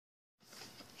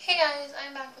Hey guys,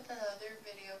 I'm back with another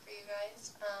video for you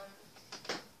guys.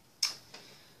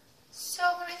 So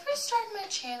when I first started my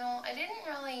channel, I didn't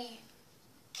really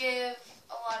give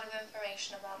a lot of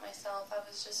information about myself. I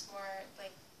was just more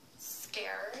like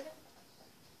scared.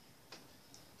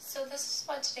 So this is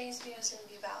what today's video is going to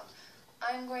be about.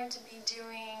 I'm going to be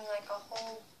doing like a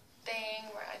whole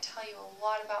thing where I tell you a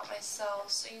lot about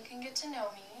myself so you can get to know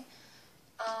me.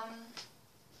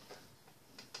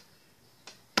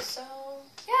 So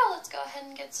yeah, let's go ahead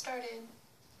and get started.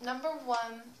 Number 1,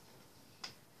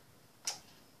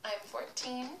 I'm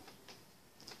 14.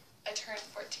 I turned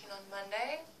 14 on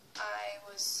Monday. I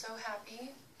was so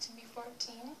happy to be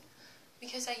 14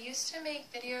 because I used to make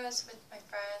videos with my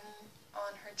friend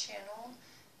on her channel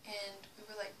and we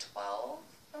were like 12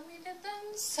 when we did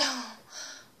them, so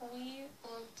we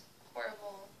looked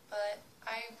horrible, but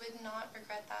I would not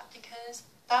regret that because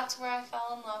that's where I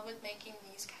fell in love with making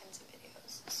these kinds of videos.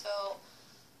 So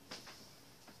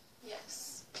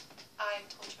yes, I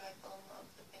told you I fell in love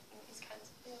with making these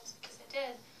kinds of videos because I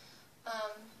did.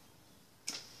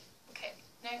 Okay,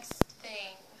 next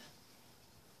thing.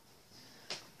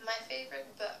 My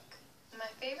favorite book. My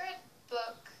favorite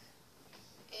book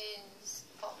is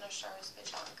Fault in Our Stars by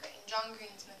John Green. John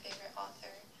Green's my favorite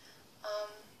author.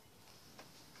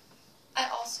 I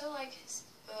also like his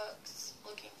books,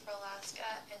 Looking for Alaska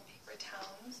and Paper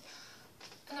Towns.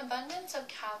 An Abundance of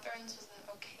Catherines was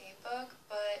an okay book,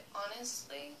 but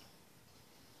honestly,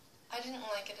 I didn't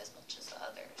like it as much as the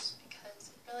others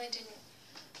because it really didn't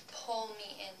pull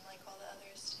me in like all the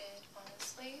others did,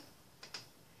 honestly.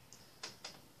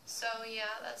 So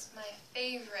yeah, that's my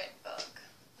favorite book.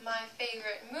 My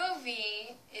favorite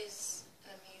movie is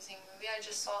an amazing movie. I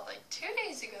just saw it like 2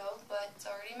 days ago, but it's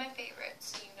already my favorite,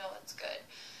 so you know it's good.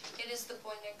 It is The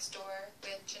Boy Next Door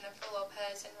with Jennifer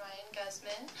Lopez and Ryan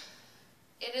Guzman.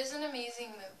 It is an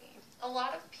amazing movie. A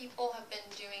lot of people have been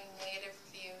doing negative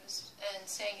reviews and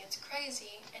saying it's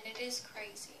crazy, and it is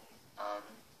crazy.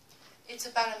 It's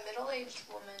about a middle-aged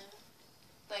woman,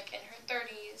 like in her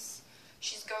 30s.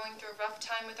 She's going through a rough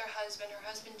time with her husband. Her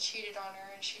husband cheated on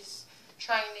her, and she's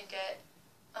trying to get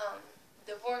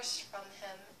divorced from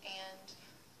him. And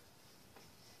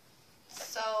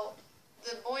so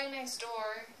the boy next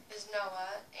door is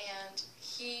Noah, and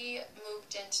he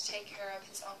moved in to take care of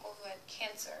his uncle who had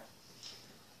cancer.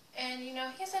 And, you know,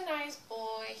 he's a nice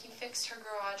boy. He fixed her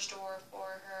garage door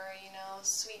for her, you know,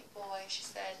 sweet boy. She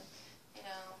said, you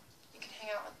know, you can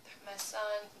hang out with my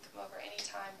son. You can come over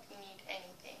anytime if you need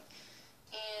anything.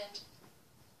 And,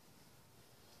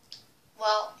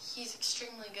 well, he's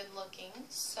extremely good looking,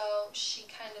 so she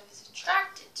kind of is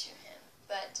attracted to him,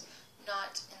 but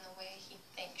not in the way he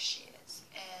thinks she is.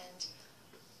 And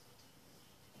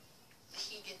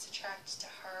he gets attracted to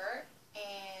her,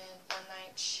 and one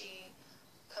night she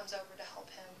comes over to help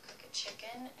him cook a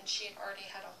chicken, and she had already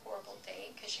had a horrible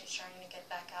day because she was trying to get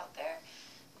back out there,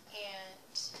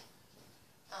 and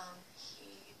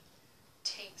he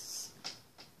takes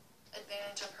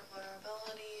advantage of her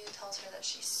vulnerability, tells her that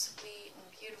she's sweet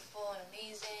and beautiful and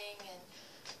amazing, and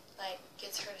like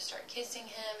gets her to start kissing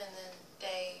him, and then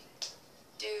they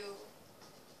do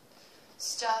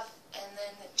stuff, and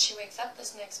then she wakes up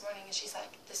this next morning and she's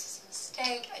like, this is a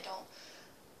mistake,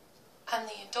 I'm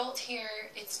the adult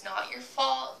here, it's not your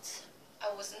fault,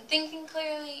 I wasn't thinking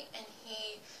clearly. And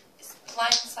he is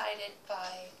blindsided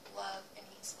by love, and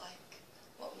he's like,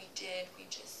 what we did, we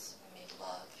made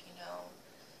love, you know.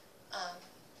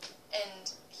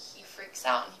 And he freaks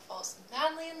out and he falls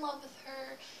madly in love with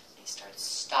her, and he starts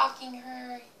stalking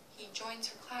her. He joins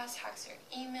her class, hacks her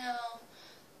email.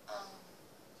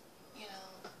 You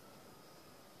know,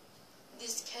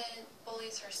 this kid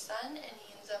bullies her son, and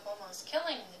he ends up almost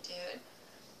killing the dude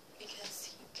because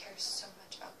he cares so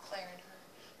much about Claire and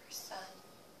her son.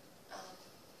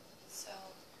 So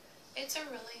it's a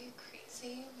really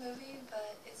crazy movie,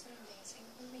 but it's an amazing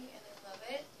movie, and I love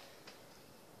it.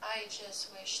 I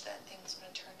just wish that things would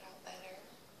have turned out better.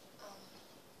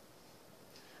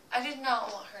 I did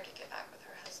not want her to get back with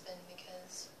her husband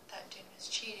because that dude was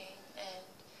cheating, and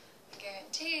I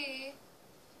guarantee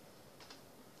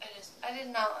I did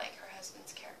not like her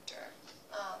husband's character.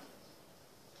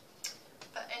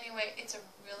 But anyway, it's a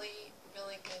really,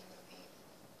 really good movie.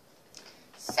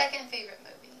 Second favorite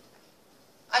movie.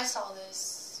 I saw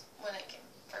this when it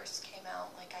first came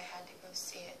out. Like, I had to go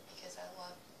see it because I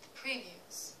loved the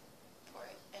previews for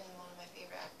it. And one of my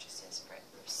favorite actresses, Britt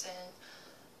Bruson,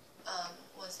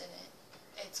 was in it.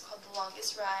 It's called The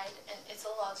Longest Ride, and it's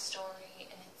a love story,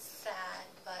 and it's sad,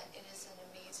 but it is an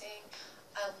amazing.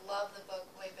 I love the book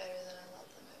way better than I love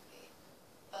the movie,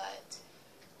 but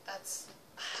that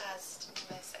has to be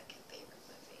my second favorite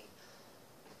movie.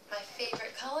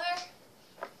 favorite color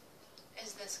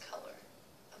is this color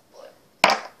of blue,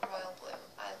 royal blue.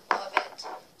 I love it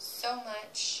so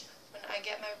much. When I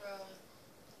get my room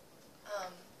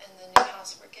in the new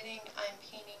house we're getting, I'm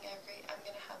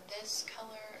going to have this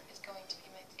color is going to be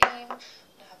my theme. I'm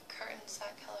going to have curtains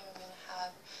that color. I'm going to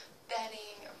have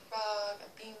bedding, a rug, a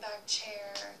beanbag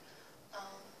chair.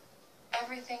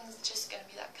 Everything's just going to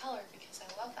be that color because I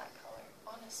love that color,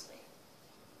 honestly.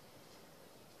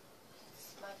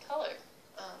 It's my color.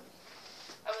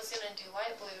 I was going to do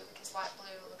light blue because light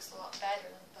blue looks a lot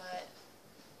better, but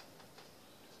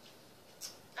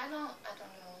I don't know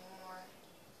anymore.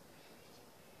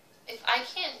 If I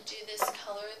can't do this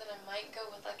color, then I might go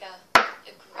with like a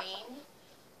green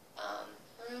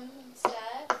room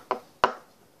instead.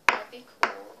 That'd be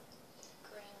cool.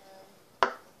 Green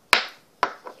room.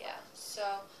 Yeah, so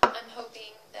I'm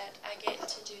hoping that I get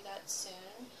to do that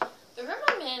soon. The room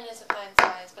I'm in is a fine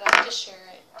size, but I have to share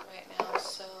it right now,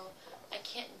 so I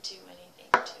can't do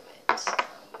anything to it.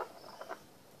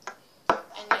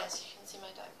 And yes, you can see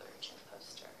my Divergent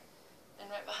poster. And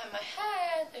right behind my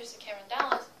head, there's a Cameron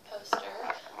Dallas poster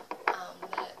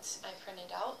that I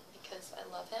printed out because I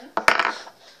love him.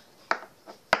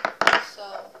 So,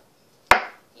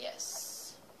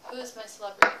 yes. Who is my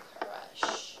celebrity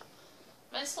crush?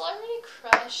 My celebrity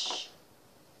crush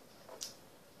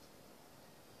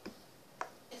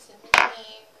is in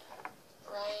between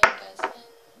Ryan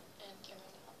Gosling and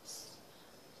Cameron Dallas.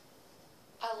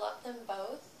 I love them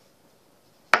both.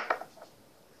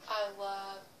 I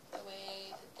love the way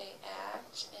that they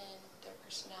act and their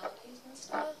personalities and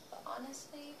stuff, but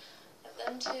honestly,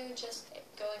 them two just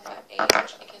going by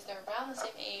age because they're around the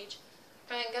same age.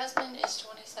 Ryan Gosling is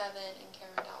 27 and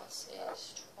Cameron Dallas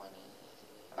is 20.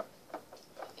 I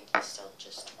think he's still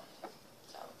just 20,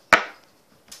 so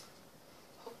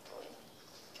hopefully.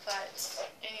 But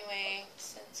anyway,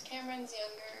 since Cameron's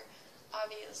younger,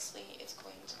 obviously it's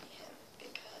going to be him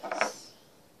because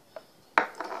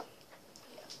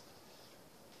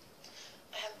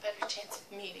chance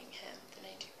of meeting him than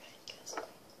I do Ryan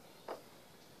Gosling.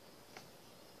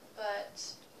 But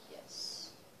yes,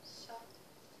 so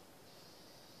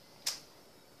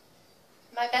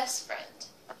my best friend.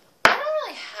 I don't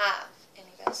really have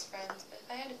any best friends, but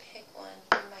if I had to pick one,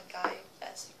 it'd be my guy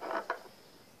best friend.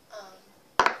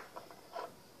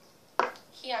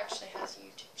 He actually has a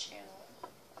YouTube channel,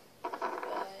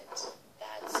 but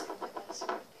that's who my best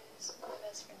friend is. My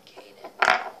best friend Kaden.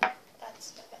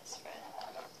 That's my best friend.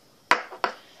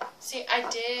 See, I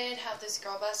did have this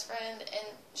girl best friend,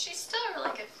 and she's still a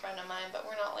really good friend of mine, but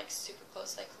we're not like super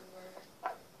close like we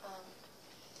were.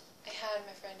 I had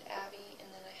my friend Abby, and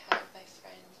then I had my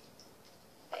friend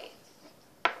Faith,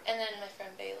 and then my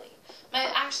friend Bailey.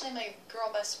 Actually, my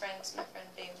girl best friend is my friend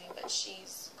Bailey, but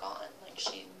she's gone. Like,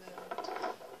 she moved,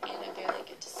 and I barely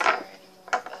get to see her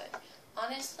anymore. But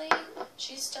honestly,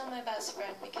 she's still my best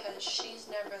friend because she's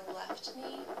never left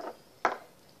me.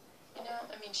 You know,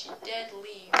 I mean, she did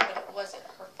leave, but it wasn't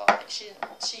her fault. Like,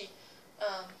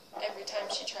 every time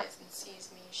she tries and sees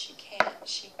me, she can't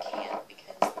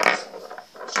because the person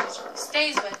she usually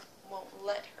stays with won't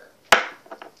let her.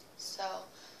 So,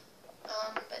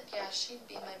 but yeah, she'd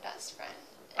be my best friend.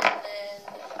 And then,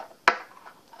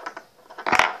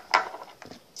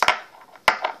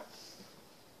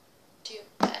 do you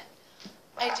pet?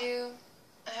 I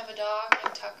have a dog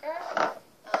named Tucker.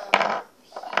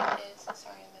 He is,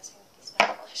 sorry, I'm messing with this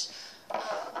nail polish.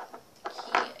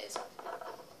 He is,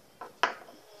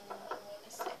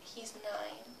 he's 9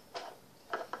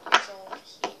 years old.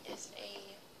 He is a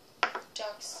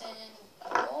Dachshund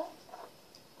Beagle,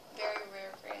 very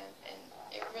rare brand, and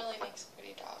it really makes a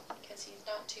pretty dog because he's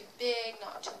not too big,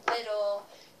 not too little.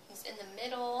 He's in the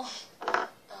middle, and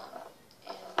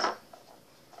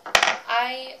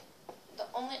the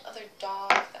only other dog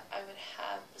that I would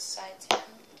have besides him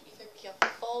would either be a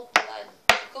full-blood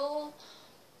beagle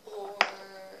or,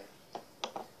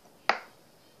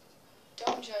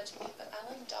 don't judge me, but I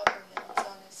like Dobermans,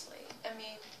 honestly. I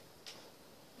mean,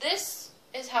 this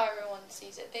is how everyone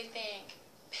sees it. They think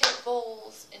pit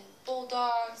bulls and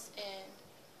bulldogs and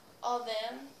all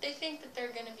them, they think that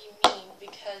they're going to be mean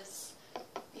because,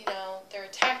 you know, they're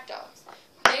attack dogs.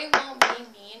 They won't be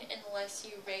mean unless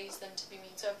you raise them to be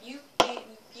mean. So if you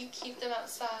keep them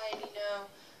outside, you know,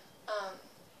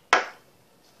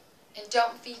 and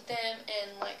don't feed them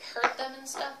and like hurt them and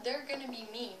stuff, they're gonna be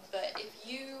mean. But if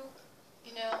you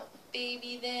know,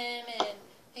 baby them and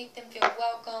make them feel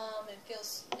welcome and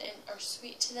are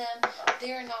sweet to them,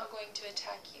 they're not going to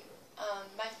attack you.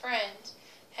 My friend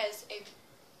has a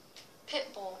pit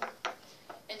bull,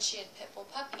 and she had pit bull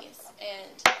puppies,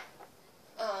 and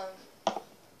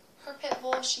her pit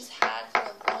bull she's had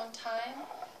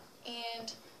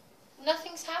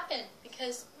nothing's happened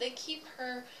because they keep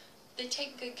her, they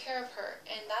take good care of her,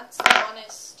 and that's the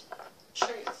honest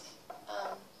truth.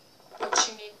 What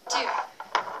you need to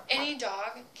do. Any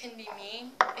dog can be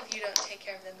mean if you don't take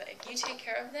care of them, but if you take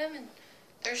care of them and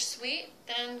they're sweet,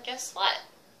 then guess what?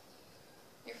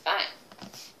 You're fine.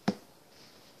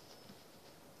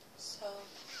 So,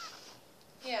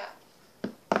 yeah.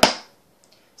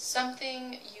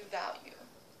 Something you value.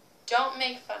 Don't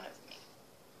make fun of me.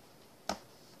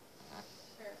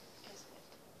 Where is it?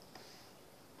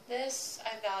 This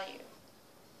I value.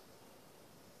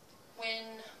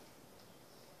 When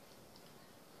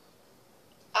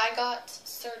I got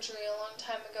surgery a long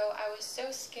time ago, I was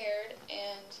so scared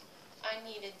and I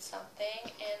needed something,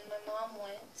 and my mom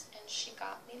went and she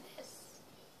got me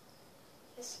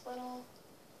this little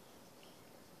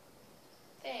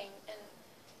thing. And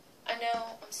I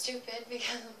know I'm stupid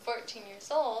because I'm 14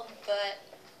 years old, but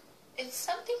it's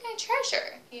something I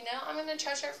treasure, you know? I'm going to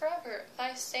treasure it forever. If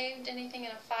I saved anything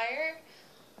in a fire,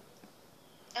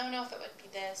 I don't know if it would be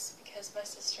this, because my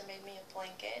sister made me a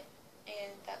blanket,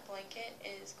 and that blanket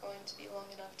is going to be long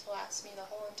enough to last me the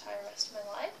whole entire rest of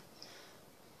my life.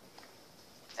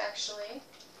 It's actually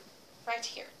right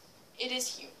here. It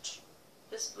is huge.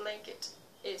 This blanket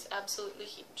is absolutely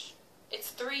huge. It's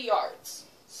 3 yards,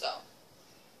 so,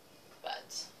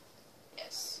 but,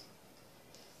 yes.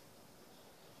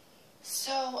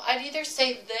 So, I'd either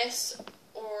save this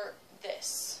or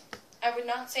this. I would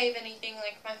not save anything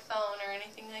like my phone or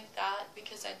anything like that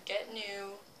because I'd get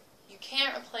new. You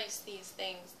can't replace these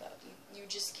things, though. You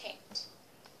just can't.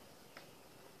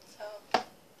 So,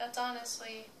 that's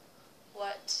honestly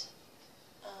what,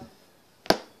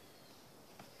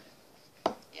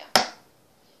 yeah.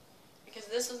 Because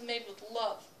this was made with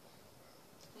love.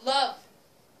 Love!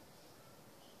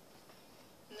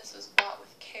 And this was bought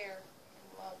with care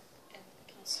and love and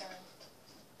concern.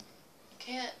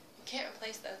 You can't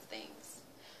replace those things,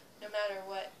 no matter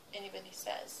what anybody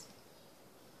says.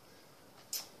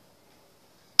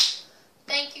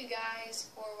 Thank you guys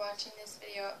for watching this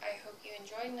video. I hope you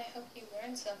enjoyed and I hope you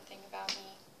learned something about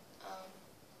me.